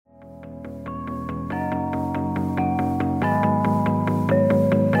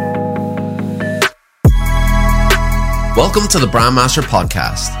Welcome to the Brandmaster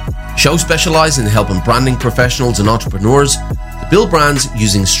Podcast, a show specialized in helping branding professionals and entrepreneurs to build brands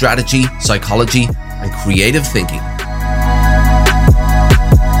using strategy, psychology, and creative thinking.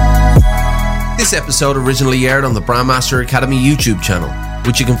 This episode originally aired on the Brandmaster Academy YouTube channel,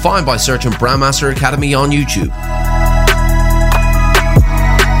 which you can find by searching Brandmaster Academy on YouTube.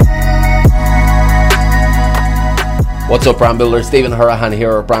 What's up, brand builder? Stephen Hurahan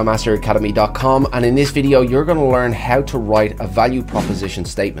here at brandmasteracademy.com, and in this video you're going to learn how to write a value proposition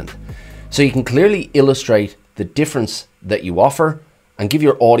statement so you can clearly illustrate the difference that you offer and give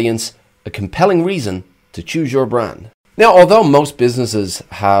your audience a compelling reason to choose your brand. Now, although most businesses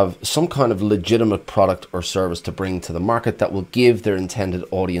have some kind of legitimate product or service to bring to the market that will give their intended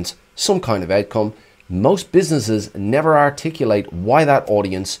audience some kind of outcome, most businesses never articulate why that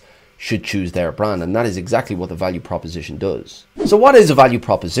audience should choose their brand, and that is exactly what the value proposition does. So what is a value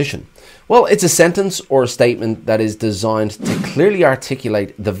proposition? Well, it's a sentence or a statement that is designed to clearly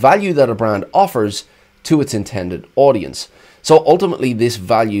articulate the value that a brand offers to its intended audience. So ultimately, this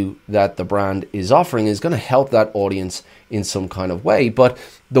value that the brand is offering is going to help that audience in some kind of way, but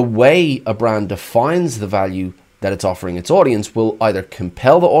the way a brand defines the value that it's offering its audience will either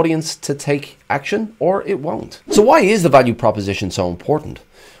compel the audience to take action or it won't. So why is the value proposition so important?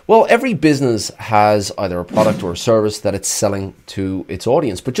 Well, every business has either a product or a service that it's selling to its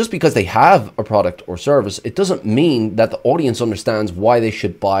audience. But just because they have a product or service, it doesn't mean that the audience understands why they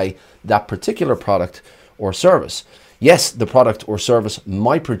should buy that particular product or service. Yes, the product or service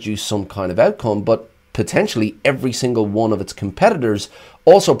might produce some kind of outcome, but potentially every single one of its competitors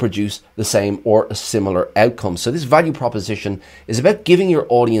also produce the same or a similar outcome. So this value proposition is about giving your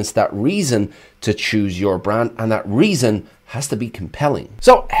audience that reason to choose your brand, and that reason has to be compelling.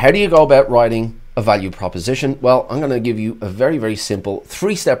 So how do you go about writing a value proposition? Well, I'm going to give you a very, very simple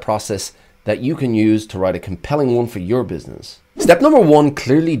 3-step process that you can use to write a compelling one for your business. Step number 1,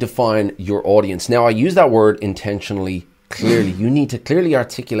 clearly define your audience. Now, I use that word intentionally clearly. You need to clearly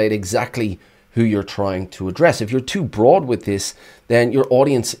articulate exactly who you're trying to address. If you're too broad with this, then your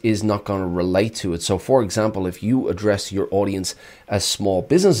audience is not going to relate to it. So for example, if you address your audience as small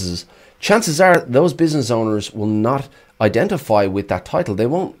businesses, chances are those business owners will not identify with that title. They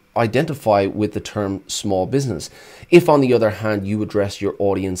won't identify with the term small business. If on the other hand, you address your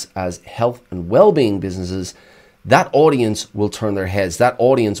audience as health and well-being businesses, that audience will turn their heads. That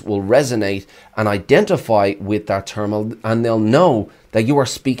audience will resonate and identify with that term, and they'll know that you are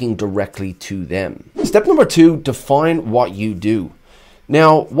speaking directly to them. Step number 2, define what you do.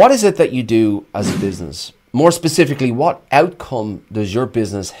 Now, what is it that you do as a business? More specifically, what outcome does your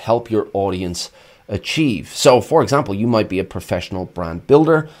business help your audience achieve? So, for example, you might be a professional brand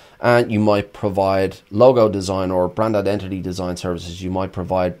builder and you might provide logo design or brand identity design services. You might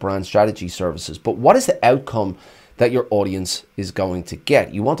provide brand strategy services. But what is the outcome that your audience is going to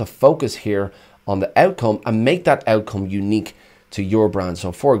get? You want to focus here on the outcome and make that outcome unique to your brand.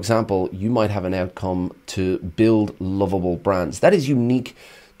 So, for example, you might have an outcome to build lovable brands. That is unique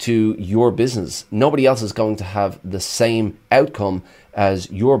to your business. Nobody else is going to have the same outcome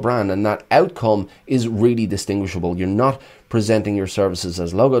as your brand, and that outcome is really distinguishable. You're not presenting your services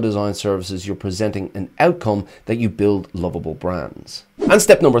as logo design services, you're presenting an outcome that you build lovable brands. And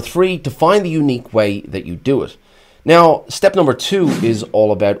step number 3, define the unique way that you do it. Now, step number 2 is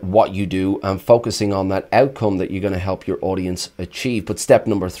all about what you do and focusing on that outcome that you're going to help your audience achieve. But step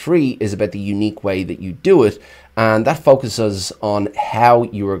number 3 is about the unique way that you do it, and that focuses on how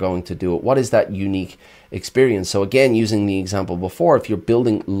you are going to do it. What is that unique experience? So again, using the example before, if you're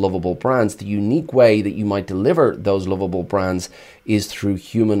building lovable brands, the unique way that you might deliver those lovable brands is through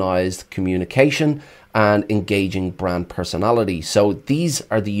humanized communication and engaging brand personality. So these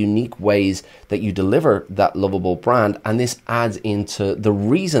are the unique ways that you deliver that lovable brand, and this adds into the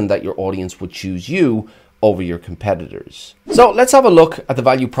reason that your audience would choose you over your competitors. So let's have a look at the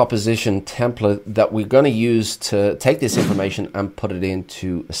value proposition template that we're going to use to take this information and put it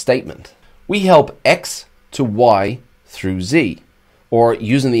into a statement. We help X to Y through Z. Or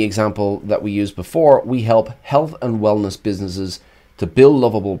using the example that we used before, we help health and wellness businesses to build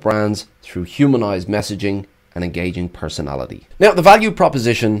lovable brands through humanized messaging and engaging personality. Now, the value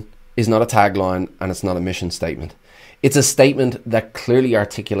proposition is not a tagline and it's not a mission statement. It's a statement that clearly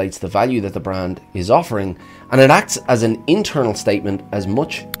articulates the value that the brand is offering, and it acts as an internal statement as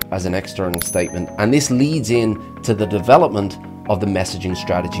much as an external statement. And this leads in to the development of the messaging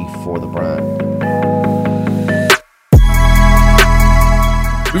strategy for the brand.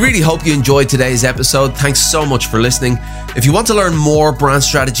 We really hope you enjoyed today's episode. Thanks so much for listening. If you want to learn more brand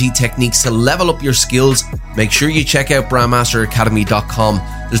strategy techniques to level up your skills, make sure you check out brandmasteracademy.com.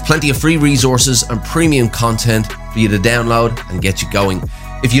 There's plenty of free resources and premium content for you to download and get you going.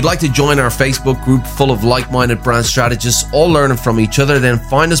 If you'd like to join our Facebook group full of like-minded brand strategists, all learning from each other, then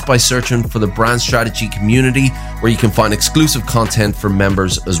find us by searching for the Brand Strategy Community, where you can find exclusive content for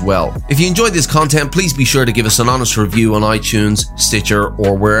members as well. If you enjoyed this content, please be sure to give us an honest review on iTunes, Stitcher,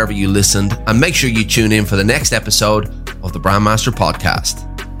 or wherever you listened, and make sure you tune in for the next episode of the Brandmaster Podcast.